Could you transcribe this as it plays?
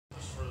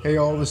Hey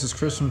all, this is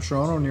Chris from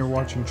Toronto and you're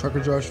watching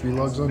Trucker Josh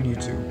Vlogs on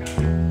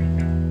YouTube.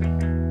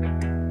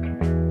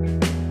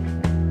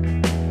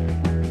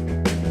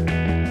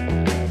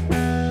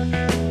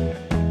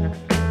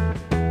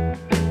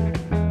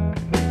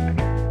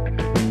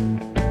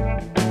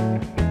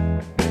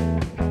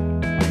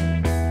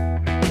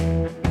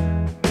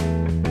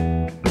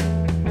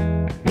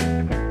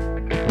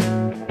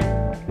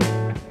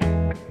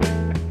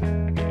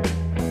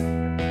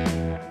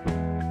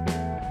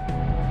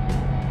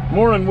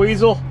 Morning,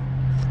 Weasel.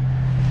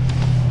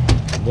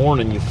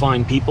 Morning, you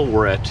fine people.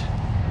 We're at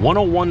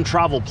 101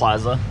 Travel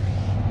Plaza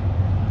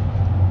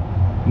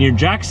near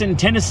Jackson,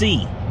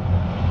 Tennessee.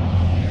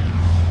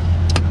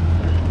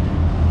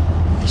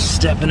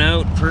 Stepping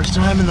out first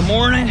time in the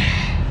morning.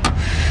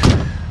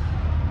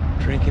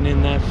 Drinking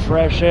in that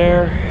fresh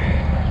air.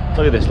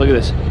 Look at this, look at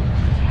this.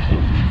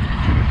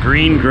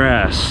 Green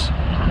grass.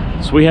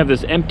 So we have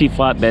this empty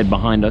flatbed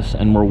behind us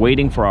and we're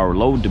waiting for our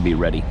load to be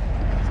ready.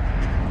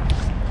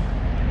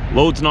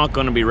 Load's not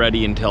going to be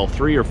ready until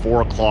 3 or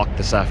 4 o'clock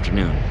this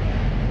afternoon.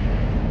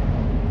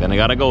 Then I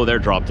gotta go there,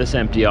 drop this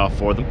empty off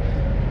for them,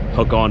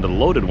 hook on to the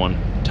loaded one,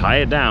 tie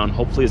it down.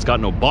 Hopefully it's got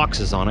no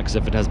boxes on it, because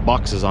if it has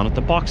boxes on it, the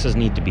boxes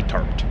need to be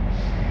tarped.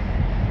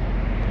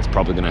 It's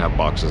probably going to have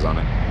boxes on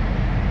it.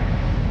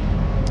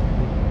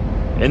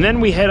 And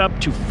then we head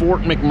up to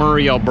Fort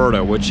McMurray,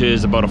 Alberta, which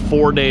is about a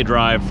 4-day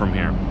drive from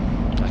here.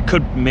 I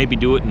could maybe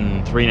do it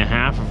in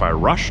 3.5 if I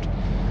rushed,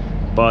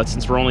 but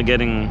since we're only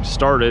getting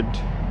started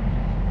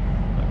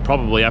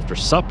probably after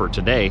supper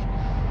today,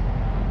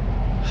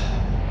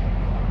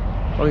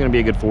 probably gonna be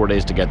a good 4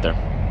 days to get there.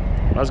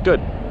 That's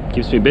good,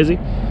 keeps me busy.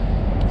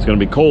 It's gonna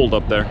be cold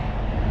up there.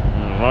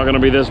 It's not gonna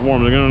be this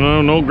warm. They're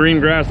gonna no green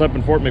grass up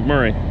in Fort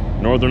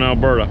McMurray, northern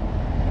Alberta.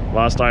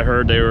 Last I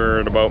heard they were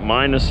at about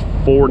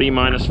 -40,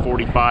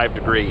 -45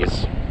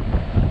 degrees.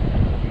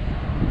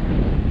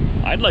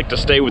 I'd like to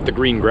stay with the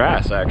green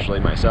grass actually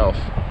myself.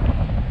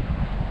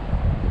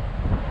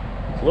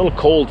 A little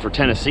cold for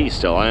Tennessee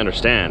still, I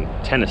understand.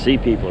 Tennessee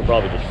people are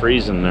probably just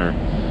freezing their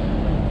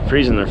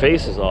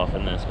faces off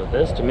in this, but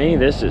this, to me,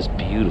 this is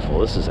beautiful.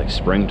 This is like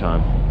springtime.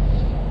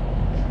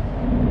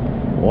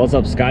 What's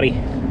up, Scotty?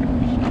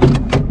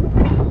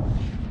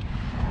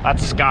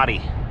 That's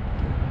Scotty.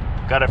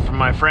 Got it from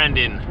my friend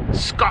in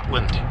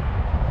Scotland.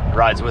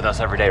 Rides with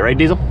us every day, right,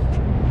 Diesel?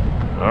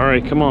 All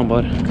right, come on,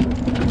 bud.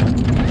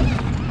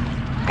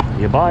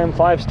 You buy him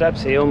 5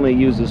 steps, he only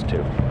uses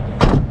 2.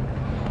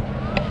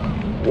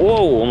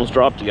 Whoa, almost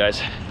dropped you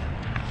guys.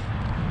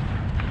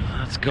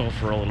 Let's go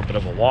for a little bit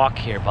of a walk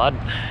here, bud.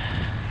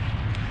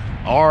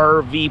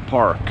 RV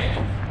park.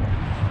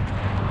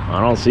 I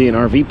don't see an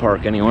RV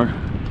park anywhere.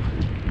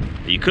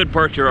 You could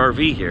park your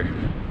RV here.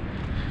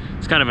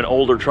 It's kind of an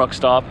older truck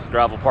stop,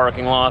 gravel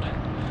parking lot.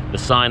 The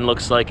sign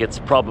looks like it's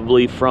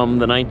probably from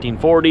the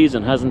 1940s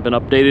and hasn't been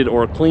updated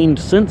or cleaned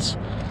since.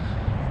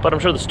 But I'm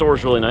sure the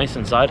store's really nice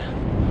inside.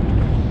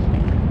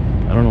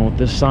 I don't know what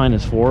this sign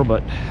is for,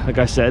 but like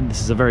I said,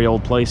 this is a very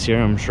old place here.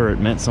 I'm sure it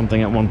meant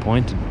something at one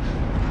point.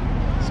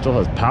 It still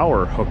has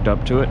power hooked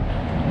up to it.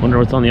 Wonder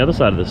what's on the other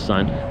side of this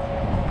sign.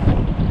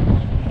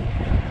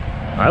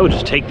 I would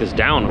just take this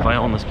down if I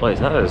own this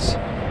place. It's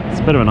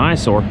a bit of an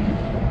eyesore.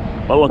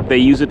 But look, they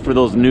use it for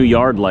those new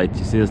yard lights.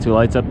 You see those 2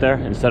 lights up there?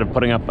 Instead of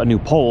putting up a new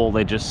pole,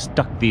 they just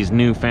stuck these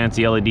new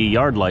fancy LED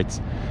yard lights.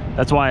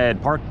 That's why I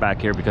had parked back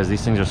here, because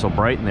these things are so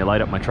bright and they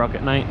light up my truck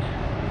at night.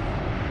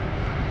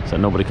 So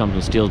nobody comes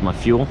and steals my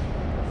fuel.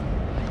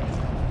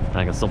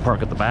 I can still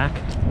park at the back.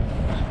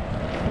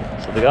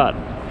 So they got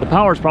the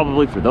power's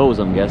probably for those,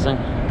 I'm guessing.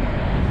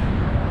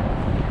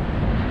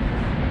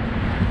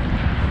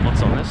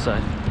 What's on this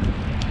side?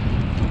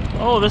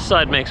 Oh, this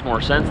side makes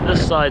more sense.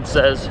 This side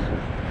says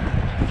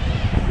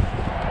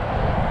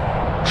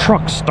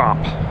truck stop.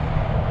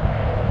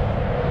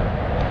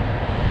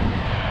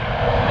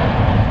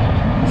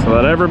 So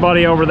that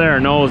everybody over there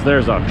knows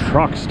there's a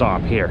truck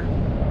stop here.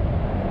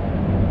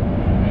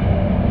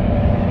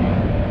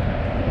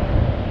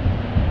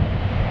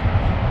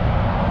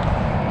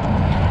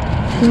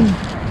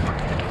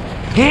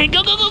 Hey,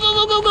 go, go, go, go,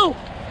 go, go, go!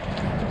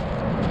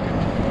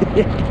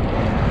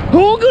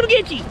 Who's gonna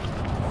get you?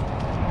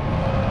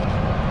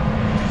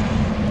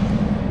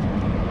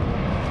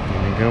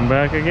 Can he come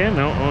back again?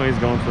 No, oh, he's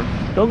going for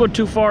it. Don't go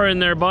too far in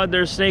there, bud.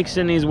 There's snakes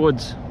in these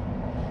woods.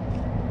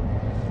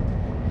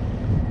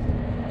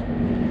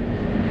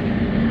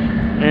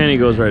 And he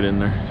goes right in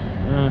there.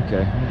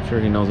 Okay, I'm sure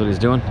he knows what he's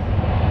doing.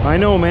 I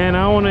know, man.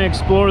 I want to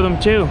explore them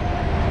too.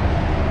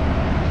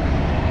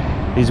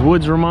 These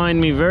woods remind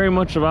me very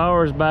much of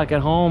ours back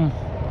at home.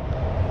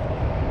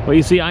 But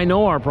you see, I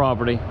know our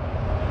property,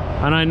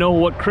 and I know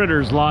what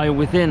critters lie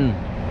within.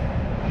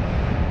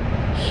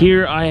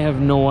 Here, I have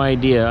no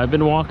idea. I've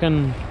been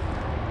walking,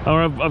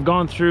 or I've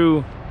gone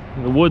through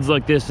the woods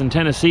like this in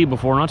Tennessee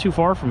before, not too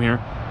far from here,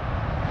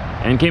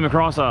 and came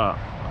across I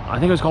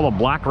think it was called a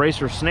black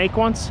racer snake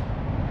once.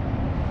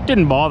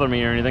 Didn't bother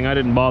me or anything. I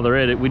didn't bother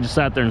it. We just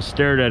sat there and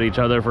stared at each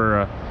other for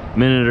a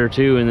minute or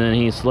two, and then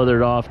he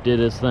slithered off, did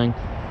his thing.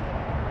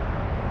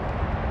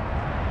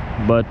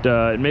 But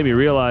it made me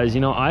realize,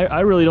 you know,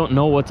 I really don't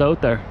know what's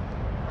out there.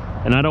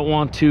 And I don't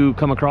want to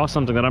come across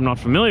something that I'm not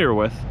familiar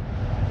with.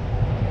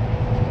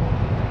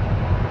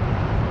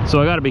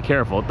 So I gotta be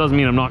careful. It doesn't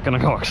mean I'm not gonna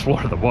go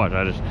explore the bush.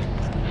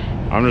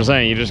 I'm just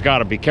saying, you just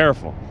gotta be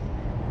careful.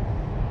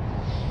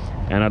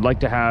 And I'd like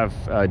to have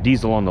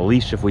Diesel on the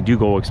leash if we do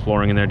go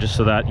exploring in there, just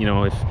so that, you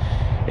know,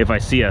 if I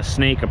see a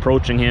snake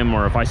approaching him,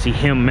 or if I see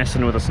him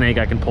messing with a snake,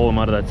 I can pull him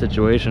out of that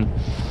situation.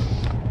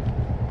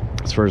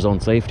 It's for his own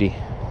safety.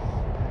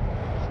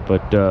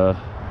 But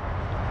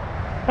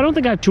I don't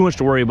think I have too much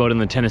to worry about in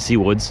the Tennessee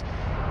woods.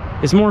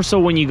 It's more so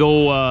when you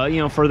go, you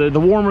know, further,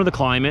 the warmer the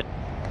climate,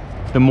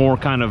 the more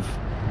kind of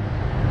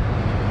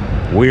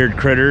weird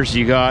critters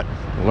you got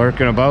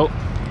lurking about.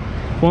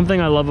 One thing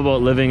I love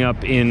about living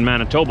up in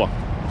Manitoba,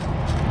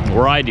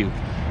 where I do,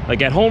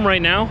 like at home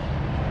right now,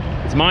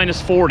 it's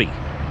 -40,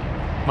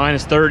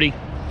 -30,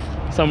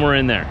 somewhere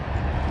in there.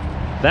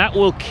 That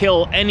will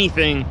kill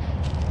anything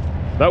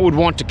that would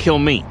want to kill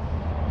me.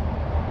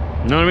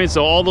 You know what I mean?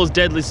 So all those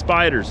deadly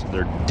spiders,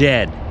 they're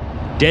dead.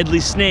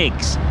 Deadly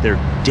snakes, they're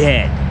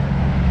dead.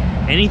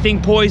 Anything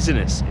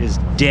poisonous is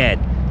dead.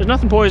 There's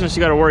nothing poisonous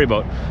you gotta worry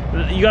about.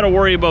 You gotta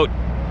worry about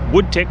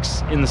wood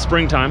ticks in the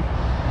springtime.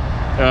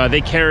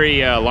 They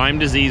carry Lyme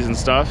disease and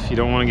stuff. You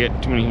don't want to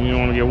get too many. You don't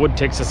want to get wood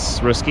ticks.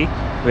 It's risky.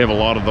 We have a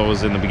lot of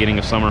those in the beginning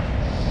of summer.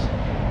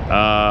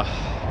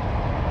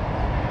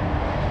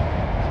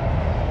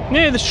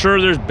 Yeah, sure,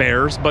 there's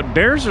bears, but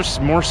bears are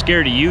more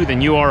scared of you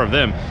than you are of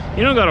them.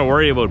 You don't got to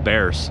worry about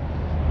bears.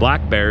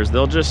 Black bears,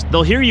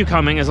 they'll hear you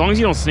coming, as long as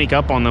you don't sneak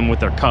up on them with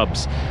their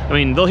cubs. I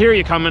mean, they'll hear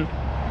you coming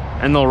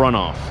and they'll run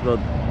off.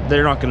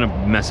 They're not gonna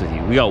mess with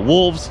you. We got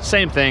wolves,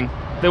 same thing.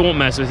 They won't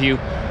mess with you.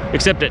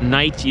 Except at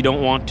night, you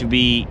don't want to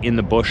be in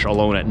the bush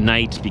alone at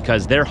night,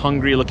 because they're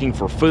hungry looking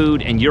for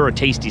food and you're a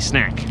tasty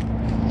snack.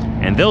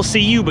 And they'll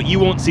see you, but you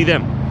won't see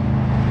them.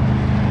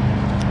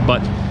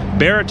 But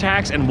bear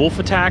attacks and wolf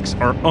attacks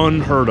are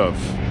unheard of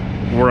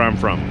where I'm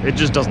from. It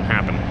just doesn't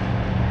happen.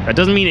 That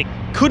doesn't mean it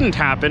couldn't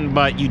happen,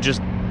 but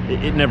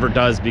it never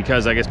does,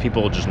 because I guess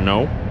people just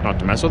know not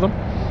to mess with them.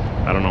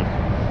 I don't know.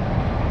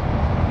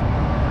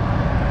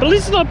 But at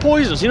least it's not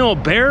poisonous. You know, a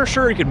bear,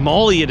 sure, it could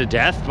maul you to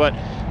death, but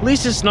at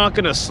least it's not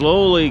gonna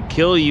slowly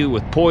kill you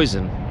with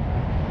poison.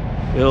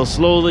 It'll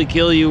slowly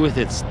kill you with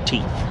its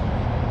teeth.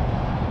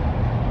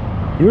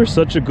 You're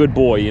such a good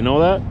boy, you know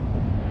that?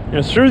 You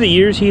know, through the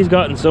years, he's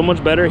gotten so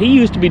much better. He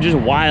used to be just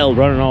wild,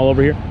 running all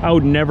over here. I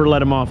would never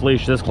let him off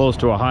leash this close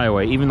to a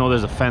highway, even though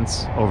there's a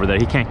fence over there.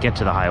 He can't get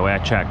to the highway, I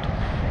checked.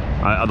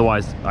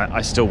 Otherwise,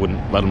 I still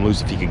wouldn't let him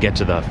loose if he could get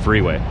to the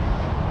freeway.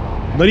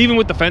 But even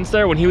with the fence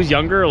there, when he was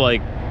younger,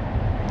 like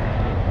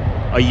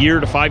a year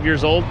to 5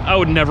 years old, I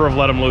would never have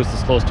let him loose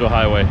this close to a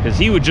highway, because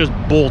he would just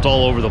bolt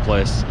all over the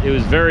place. It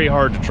was very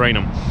hard to train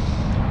him.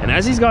 And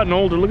as he's gotten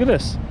older, look at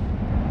this.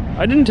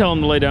 I didn't tell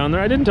him to lay down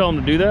there. I didn't tell him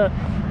to do that.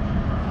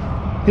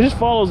 He just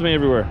follows me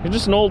everywhere. He's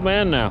just an old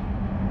man now.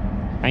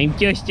 I'm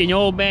just an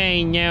old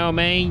man now,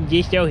 man.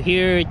 Just out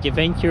here at the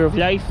adventure of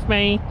life,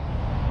 man.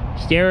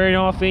 Staring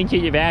off into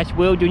the vast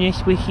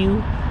wilderness with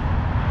you.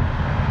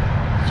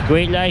 It's a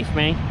great life,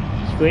 man.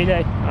 It's a great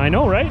life. I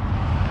know, right?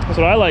 That's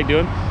what I like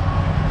doing.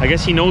 I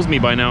guess he knows me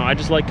by now. I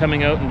just like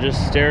coming out and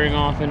just staring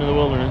off into the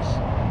wilderness.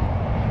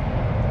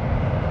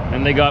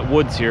 And they got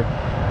woods here.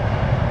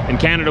 In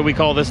Canada, we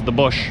call this the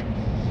bush.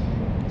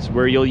 It's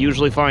where you'll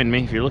usually find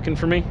me. If you're looking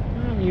for me,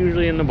 I'm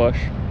usually in the bush.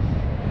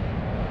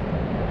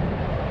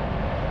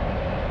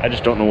 I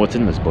just don't know what's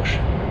in this bush.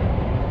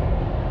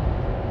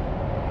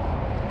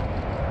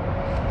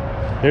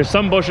 There's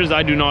some bushes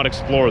I do not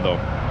explore, though.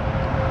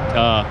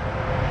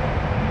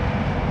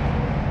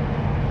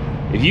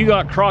 If you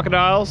got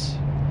crocodiles,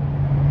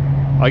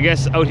 I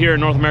guess out here in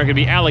North America it'd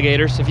be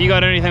alligators. If you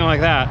got anything like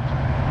that,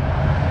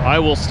 I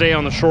will stay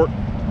on the short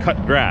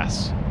cut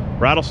grass.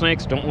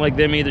 Rattlesnakes, don't like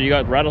them either. You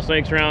got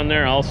rattlesnakes around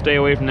there, I'll stay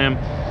away from them.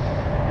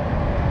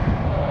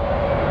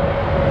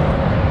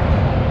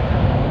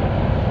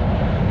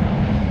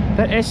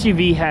 That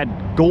SUV had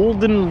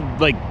golden,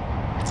 like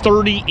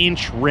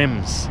 30-inch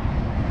rims.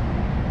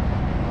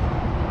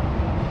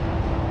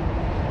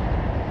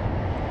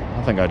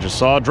 I think I just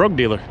saw a drug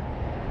dealer.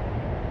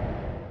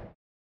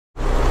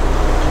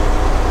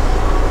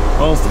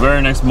 Well, it's the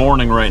very next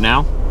morning right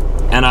now,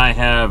 and I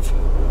have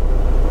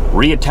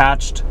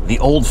reattached the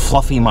old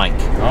fluffy mic.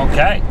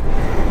 Okay.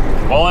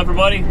 Well,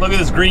 everybody, look at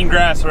this green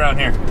grass around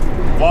here.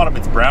 A lot of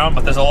it's brown,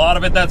 but there's a lot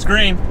of it that's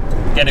green.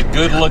 Get a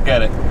good look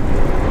at it,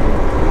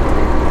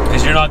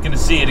 because you're not going to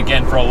see it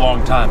again for a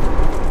long time.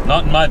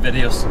 Not in my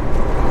videos.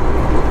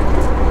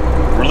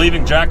 We're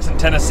leaving Jackson,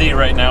 Tennessee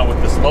right now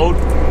with this load,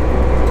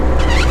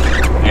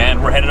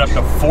 and we're headed up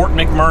to Fort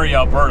McMurray,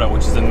 Alberta,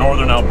 which is in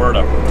northern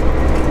Alberta.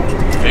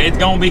 It's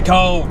gonna be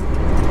cold.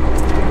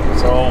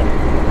 So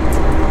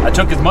I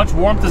took as much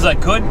warmth as I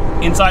could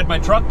inside my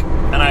truck,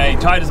 and I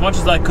tied as much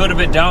as I could of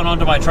it down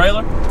onto my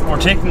trailer. We're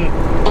taking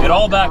it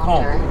all back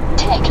home.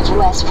 Take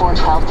US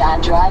 412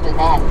 down drive and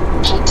then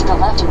keep to the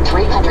left in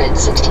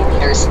 360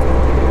 meters.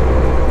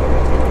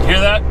 Hear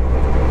that?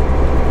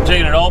 We're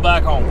taking it all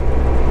back home.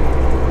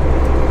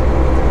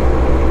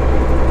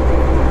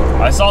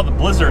 I saw the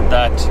blizzard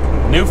that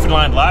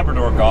Newfoundland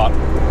Labrador got.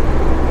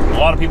 A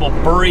lot of people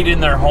buried in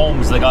their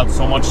homes. They got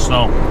so much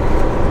snow.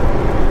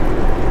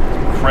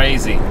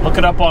 Crazy. Look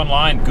it up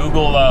online.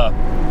 Google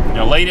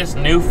latest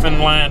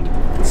Newfoundland,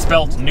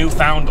 spelt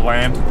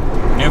Newfoundland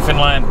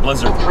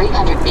blizzard.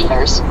 300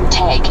 meters,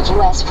 take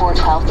US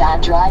 412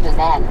 down drive and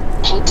then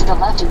keep to the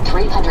left in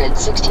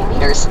 360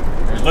 meters.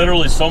 There's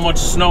literally so much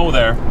snow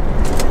there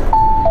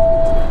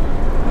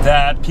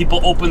that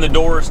people opened the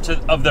doors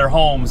of their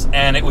homes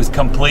and it was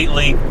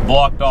completely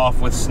blocked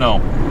off with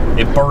snow.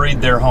 It buried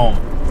their home.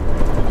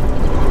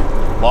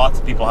 Lots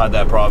of people had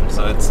that problem,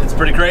 so it's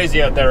pretty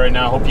crazy out there right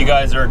now. Hope you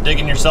guys are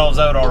digging yourselves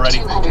out already.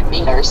 200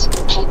 meters,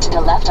 keep to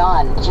the left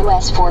on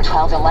US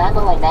 412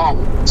 Alambo and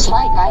then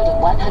slight right in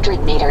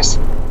 100 meters.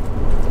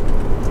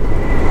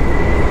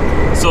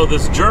 So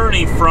this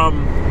journey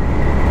from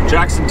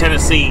Jackson,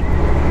 Tennessee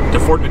to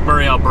Fort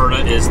McMurray,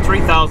 Alberta is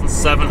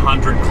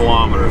 3,700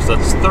 kilometers.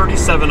 That's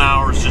 37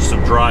 hours just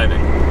of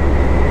driving.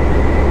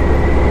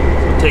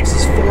 It takes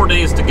us 4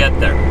 days to get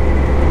there.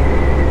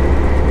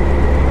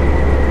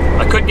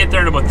 I could get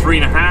there in about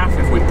 3.5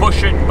 if we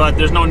push it, but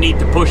there's no need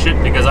to push it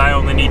because I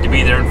only need to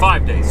be there in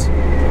 5 days.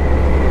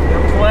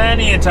 There's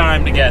plenty of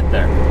time to get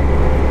there.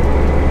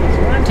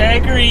 So we're gonna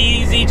take her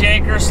easy,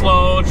 take her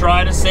slow,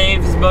 try to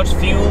save as much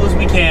fuel as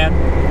we can.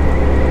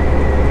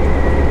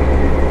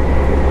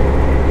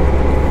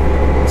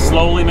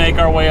 Slowly make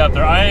our way up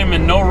there. I am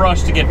in no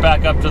rush to get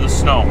back up to the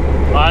snow.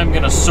 I'm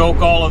gonna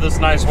soak all of this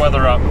nice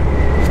weather up.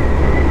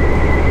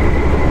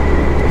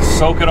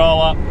 Soak it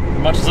all up as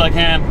much as I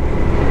can.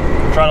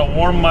 Try to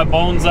warm my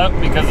bones up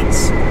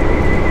because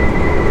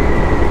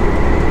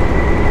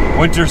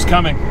winter's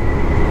coming.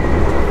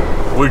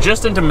 We're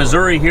just into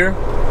Missouri here.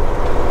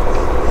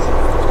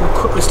 We'll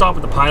quickly stop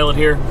at the Pilot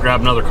here,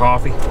 grab another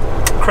coffee.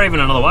 Craving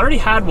another one. I already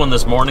had one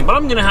this morning, but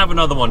I'm gonna have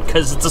another one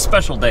because it's a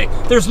special day.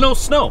 There's no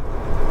snow.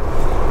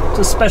 It's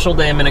a special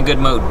day. I'm in a good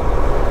mood.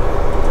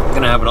 I'm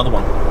gonna have another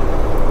one.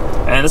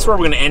 And this is where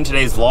we're gonna end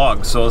today's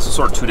vlog. So this is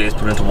sort of 2 days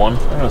put into one.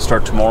 I'm gonna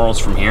start tomorrow's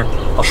from here.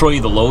 I'll show you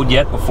the load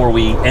yet before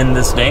we end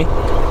this day.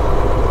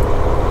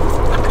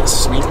 I'm gonna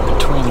sneak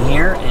between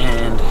here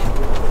and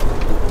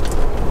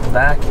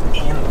back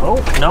in.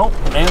 Oh, no,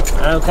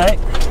 okay.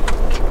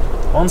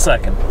 1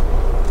 second.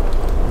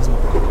 This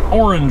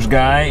orange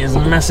guy is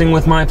messing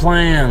with my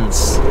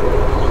plans.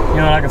 You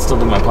know what, I can still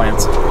do my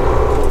plans.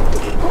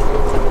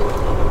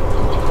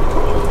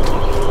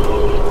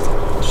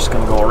 Just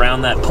gonna go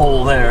around that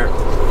pole there.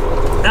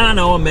 I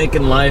know I'm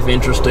making life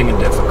interesting and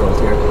difficult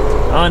here.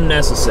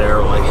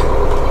 Unnecessarily.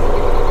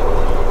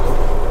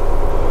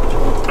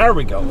 There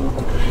we go.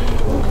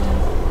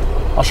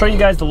 I'll show you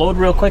guys the load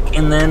real quick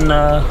and then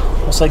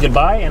we'll say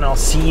goodbye and I'll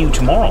see you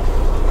tomorrow.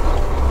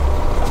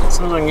 As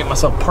soon as I can get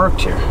myself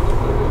parked here.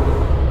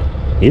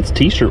 It's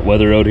t-shirt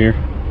weather out here.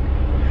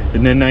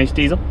 Isn't that nice,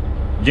 Diesel?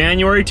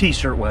 January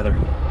t-shirt weather.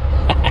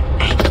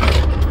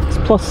 It's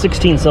plus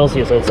 16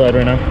 Celsius outside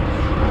right now.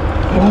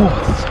 Oh,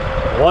 it's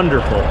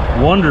wonderful,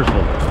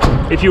 wonderful.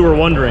 If you were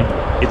wondering,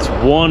 it's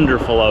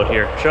wonderful out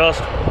here.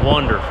 Just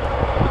wonderful.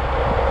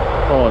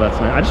 Oh, that's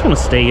nice. I just want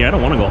to stay here. I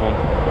don't want to go home.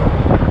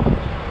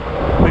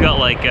 We got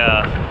like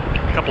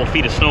a couple of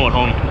feet of snow at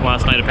home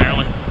last night,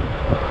 apparently.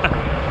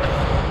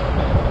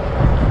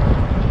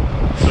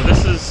 So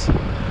this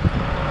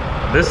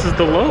is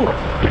the load.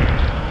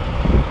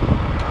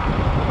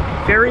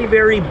 Very,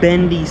 very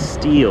bendy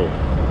steel.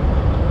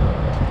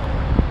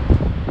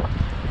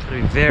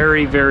 Be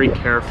very, very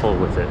careful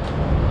with it.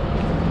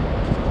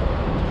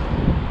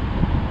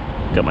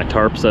 Got my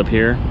tarps up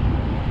here.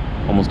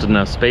 Almost didn't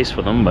have space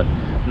for them, but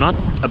I'm not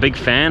a big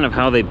fan of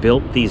how they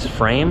built these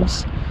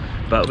frames,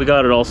 but we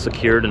got it all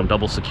secured and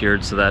double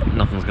secured so that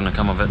nothing's gonna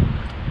come of it.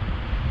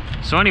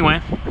 So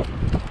anyway,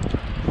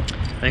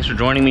 thanks for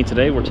joining me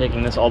today. We're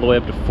taking this all the way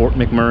up to Fort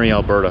McMurray,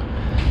 Alberta.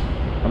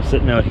 I'm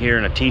sitting out here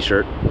in a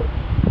t-shirt,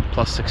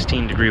 plus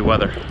 16 degree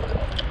weather.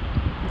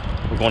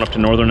 We're going up to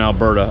northern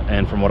Alberta,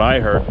 and from what I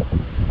heard,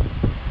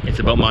 it's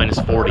about minus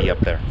 40 up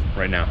there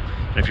right now.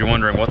 And if you're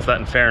wondering what's that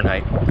in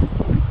Fahrenheit,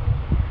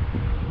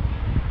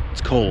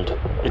 it's cold.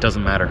 It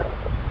doesn't matter.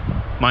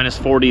 Minus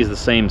 40 is the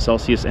same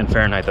Celsius and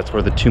Fahrenheit. That's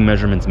where the two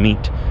measurements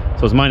meet.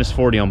 So it's minus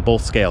 40 on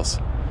both scales.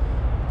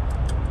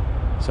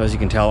 So as you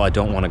can tell, I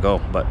don't want to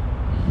go, but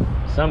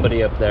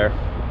somebody up there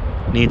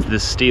needs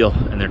this steel,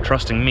 and they're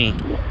trusting me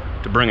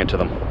to bring it to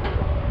them.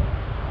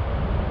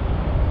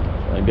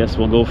 So I guess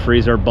we'll go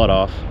freeze our butt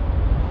off,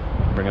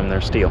 bring them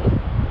their steel.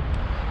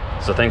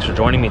 So thanks for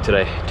joining me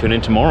today. Tune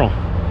in tomorrow.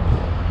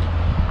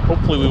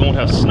 Hopefully we won't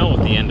have snow at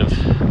the end of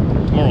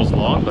tomorrow's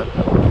vlog, but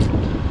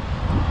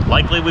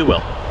likely we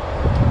will.